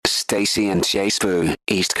Stacey and J Sbu,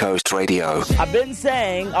 East Coast Radio. I've been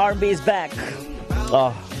saying R&B is back.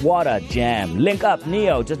 Oh, what a jam. Link Up,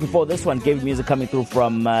 Neo. Just before this one, gave music coming through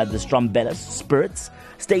from the Strumbellas Spirits.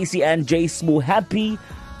 Stacey and J Sbu, happy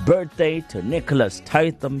birthday to Nicholas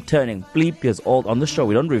Tatham, turning bleep years old. On the show,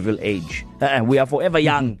 we don't reveal age. We are forever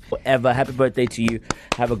young. Forever. Happy birthday to you.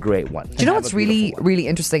 Have a great one. Do you know what's really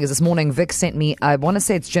interesting is this morning Vic sent me, I want to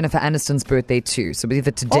say it's Jennifer Aniston's birthday too. So either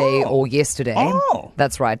today or yesterday. Oh.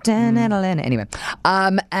 That's right. Anyway.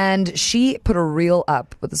 And she put a reel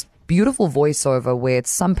up with this beautiful voiceover where it's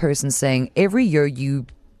some person saying every year you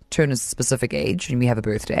turn a specific age and we have a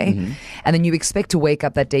birthday, and then you expect to wake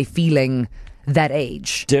up that day feeling that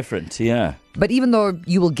age. Different, yeah. But even though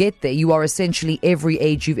you will get there, you are essentially every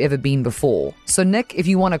age you've ever been before. So Nick, if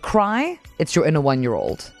you want to cry, it's your inner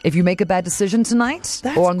 1-year-old. If you make a bad decision tonight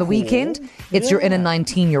or on the weekend, it's your inner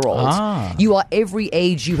 19-year-old. You are every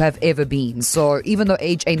age you have ever been. So even though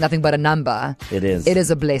age ain't nothing but a number, it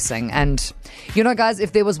is a blessing. And you know, guys,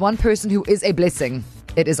 if there was one person who is a blessing,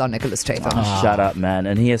 it is our Nicholas Tatham. Shut up, man.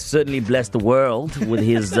 And he has certainly blessed the world with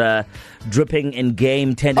his dripping in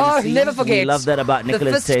game tendencies. Oh, never forget. We love that about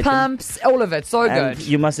Nicholas the fist Tatham. pumps, all of it. So And good.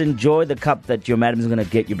 you must enjoy the cup that your madam's going to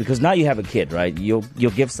get you, because now you have a kid, right? Your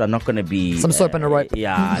gifts are not going to be... Some soap and a rope.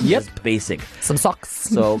 Yeah, just basic. Some socks.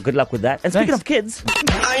 So good luck with that. And speaking of kids...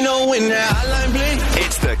 I know when the hotline bling.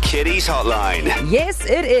 It's the Kiddies Hotline. Yes,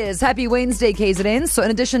 it is. Happy Wednesday, KZN. So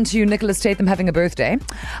in addition to Nicholas Tatham having a birthday,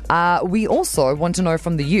 we also want to know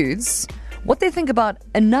from the youths what they think about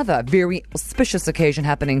another very auspicious occasion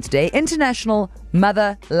happening today, International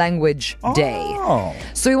Mother Language Day.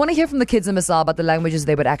 So we want to hear from the kids in Masal about the languages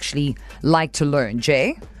they would actually like to learn.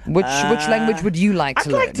 Jay, which language would you like to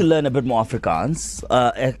learn? I'd like to learn a bit more Afrikaans.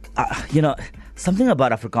 You know, something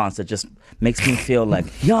about Afrikaans that just makes me feel like,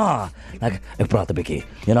 like, ek praat 'n bietjie.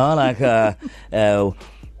 You know, like, I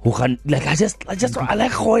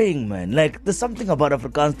like gooiing, man. Like, there's something about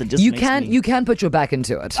Afrikaans that just you can put your back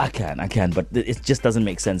into it. I can, but it just doesn't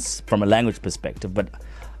make sense from a language perspective. But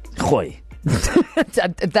gooi.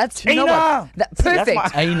 That's you know what?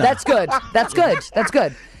 Perfect. That's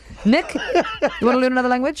good. Nick, you want to learn another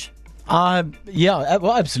language? Yeah,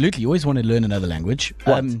 well, absolutely. You always want to learn another language.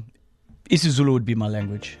 What? isiZulu would be my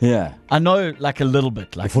language. Yeah. I know like a little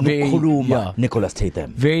bit. Like Nicholas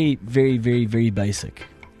Tatham. Very, very, very, very basic.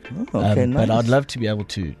 Okay, nice. But I'd love to be able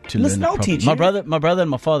to learn I'll it teach properly. you. My brother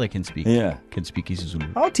and my father can speak. Yeah. Can speak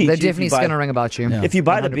isiZulu. I'll teach They're you. definitely skinnering about you. Yeah. If you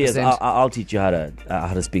buy the beers, 100%. I'll teach you how to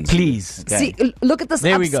speak. Please. Okay. See, look at this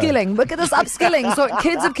There we go. upskilling. Look at this upskilling. So,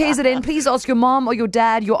 kids of KZN, please ask your mom or your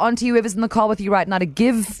dad, your auntie, whoever's in the car with you right now, to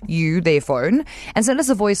give you their phone and send us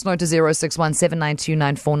a voice note to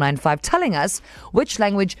 0617929495 telling us which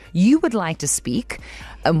language you would like to speak,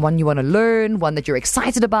 and one you want to learn, one that you're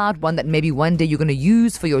excited about, one that maybe one day you're going to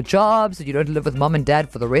use for your job so you don't live with mom and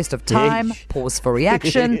dad for the rest of time. Yeesh. Pause for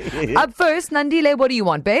reaction. Up first, Nandile, what do you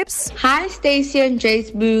want, babes? Hi, Stacey and J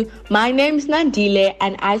Sbu. My name's Nandile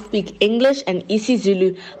and I speak English and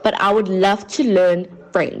isiZulu, but I would love to learn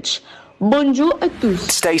French. Bonjour à tous.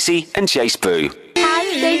 Stacey and J Sbu. Hi,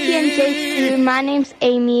 Stacey and J Sbu. My name's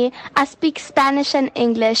Amy. I speak Spanish and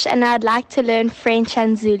English, and I'd like to learn French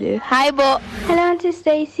and Zulu. Hi, Bo. Hello, Auntie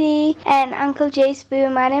Stacey and Uncle J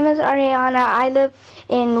Sbu. My name is Ariana. I live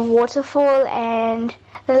in Waterfall, and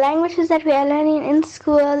the languages that we are learning in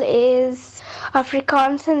school is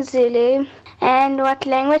Afrikaans and Zulu. And what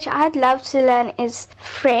language I'd love to learn is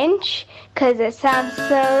French, because it sounds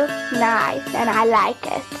so nice and I like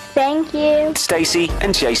it. Thank you. Stacey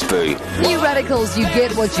and J Sbu. You radicals, you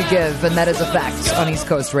get what you give, and that is a fact on East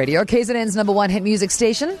Coast Radio. KZN's #1 hit music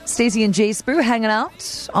station. Stacey and J Sbu hanging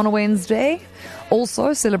out on a Wednesday.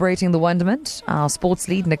 Also celebrating the wonderment, our sports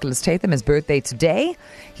lead, Nicholas Tatham, his birthday today.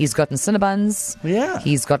 He's gotten Cinnabons. Yeah.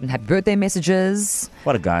 He's gotten happy birthday messages.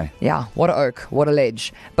 What a guy. Yeah, what a oak, what a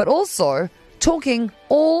ledge. But also talking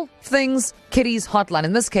all things Kiddies Hotline.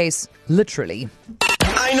 In this case, literally.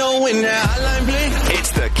 I know when the hotline bling.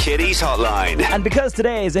 It's the Kiddies Hotline. And because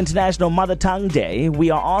today is International Mother Tongue Day,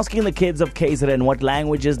 we are asking the kids of KZN what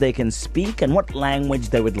languages they can speak and what language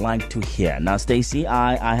they would like to hear. Now, Stacey,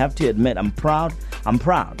 I have to admit, I'm proud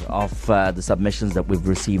of the submissions that we've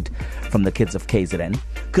received from the kids of KZN,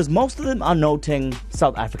 because most of them are noting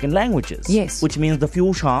South African languages. Yes. Which means the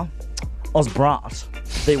future is bright.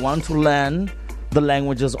 They want to learn the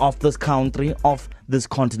languages of this country, of this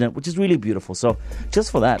continent, which is really beautiful. So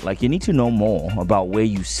just for that, like, you need to know more about where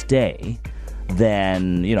you stay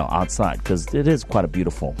than, outside, because it is quite a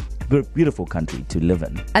beautiful beautiful country to live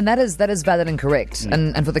in. And that is valid and correct.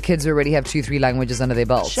 And for the kids who already have 2-3 languages under their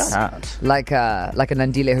belts. Shut out. Like a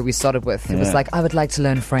Nandile who we started with. It was like, I would like to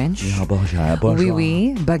learn French. Bonjour. Oui,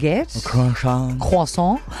 oui. Baguette.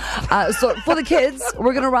 Croissant. So for the kids,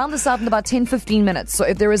 we're going to round this out in about 10-15 minutes. So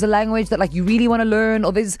if there is a language that like you really want to learn,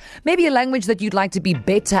 or there's maybe a language that you'd like to be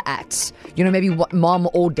better at, you know, maybe what mom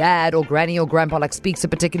or dad or granny or grandpa like speaks a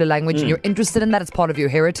particular language and you're interested in that, it's part of your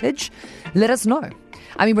heritage, let us know.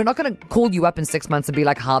 I mean, we're not going to call you up in 6 months and be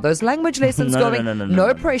like, how are those language lessons going?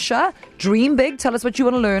 No pressure. Dream big. Tell us what you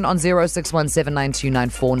want to learn on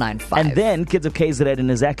 0617929495. And then, Kids of KZN, in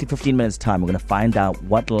exactly 15 minutes' time, we're going to find out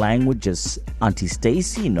what languages Auntie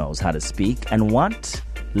Stacey knows how to speak and what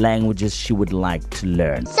languages she would like to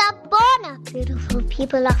learn. Sabona, beautiful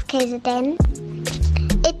people of KZN.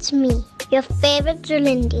 It's me, your favorite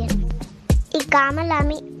Zulindian. Igama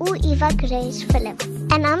lami u-Eva Grace Philip.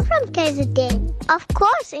 And I'm from KZN. Of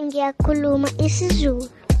course, Ingia Kuluma isiZulu.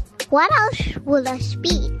 What else will I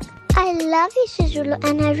speak? I love isiZulu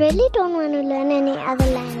and I really don't want to learn any other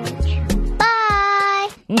language. Bye!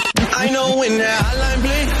 I know when the hotline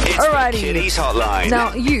bling. It's Alrighty. the Kiddies Hotline.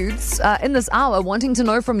 Now, youths, in this hour, wanting to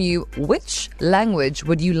know from you, which language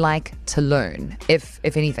would you like to learn? If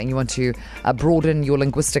anything, you want to broaden your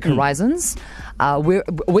linguistic horizons. Where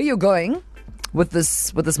you're going with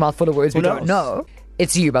this mouthful of words we don't know.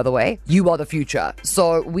 It's you, by the way. You are the future.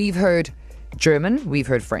 So we've heard German, we've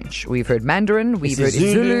heard French, we've heard Mandarin, we've heard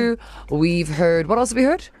isiZulu, we've heard... What else have we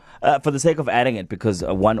heard? For the sake of adding it, because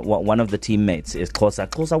one of the teammates is Xhosa.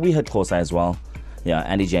 Xhosa, we heard Xhosa as well. Yeah,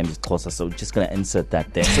 Andy James is Xhosa, so we're just going to insert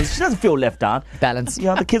that there. So she doesn't feel left out. Balance.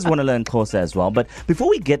 Yeah, the kids want to learn Xhosa as well. But before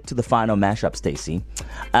we get to the final mashup, Stacey,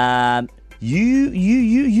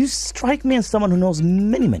 you strike me as someone who knows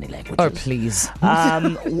many languages. Oh, please.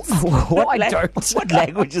 What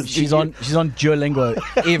languages? She's on Duolingo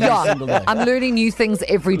every single day. I'm learning new things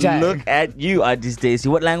every day. Look at you, Auntie Stacey.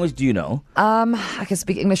 What language do you know? I can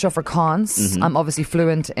speak English or Afrikaans. I'm obviously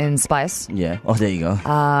fluent in Spice. Yeah. Oh, there you go.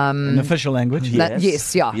 An official language.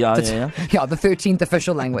 Yes. Yeah, Yeah, the 13th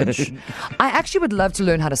official language. I actually would love to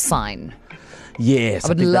learn how to sign. Yes, I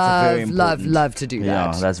would love to do that.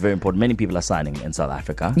 Yeah, that's very important. Many people are signing in South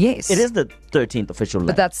Africa. Yes. It is the 13th official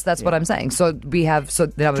language. But that's what I'm saying. So we have,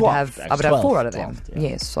 then I would 12, have 4 out of 12, them.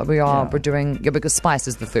 yeah. Yes. So we're doing, because Spice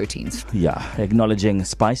is the 13th. Yeah, acknowledging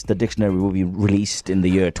Spice. The dictionary will be released in the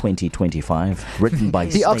year 2025. Written by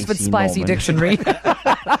The Oxford Spicy Dictionary.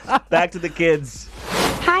 Back to the kids.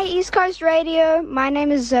 Hi, East Coast Radio. My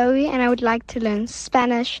name is Zoe, and I would like to learn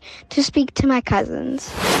Spanish to speak to my cousins.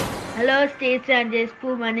 Hello, Stacey and J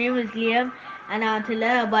Sbu. My name is Liam, and I want to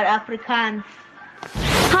learn about Afrikaans.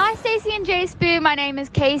 Hi, Stacey and J Sbu. My name is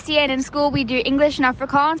Casey, and in school we do English and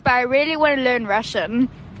Afrikaans, but I really want to learn Russian.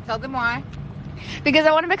 Tell them why. Because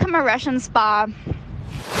I want to become a Russian spy.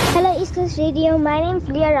 Hello, East Coast Radio. My name's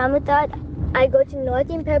Leah Ramathod. I go to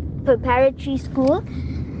Northern Preparatory School,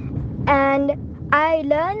 and I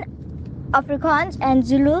learn Afrikaans and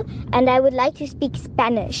Zulu, and I would like to speak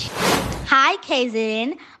Spanish. Hi,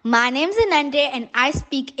 KZN. My name's Anande, and I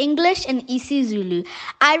speak English and isiZulu.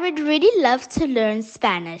 I would really love to learn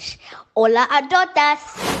Spanish. Hola a todas.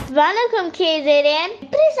 Welcome, KZN.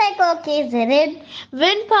 Prisako KZN.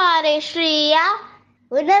 Vin pare Shriya.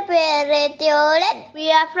 We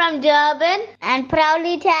are from Durban and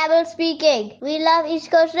proudly Tamil speaking. We love East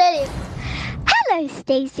Coast Radio. Hello,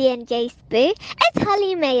 Stacey and J Sbu. It's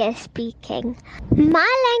Holly Mayer speaking. My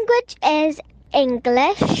language is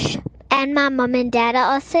English, and my mum and dad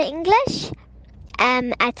are also English.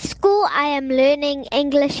 At school, I am learning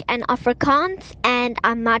English and Afrikaans, and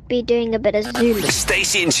I might be doing a bit of Zulu.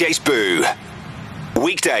 Stacey and J Sbu.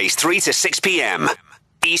 Weekdays 3 to 6 p.m.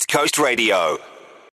 East Coast Radio.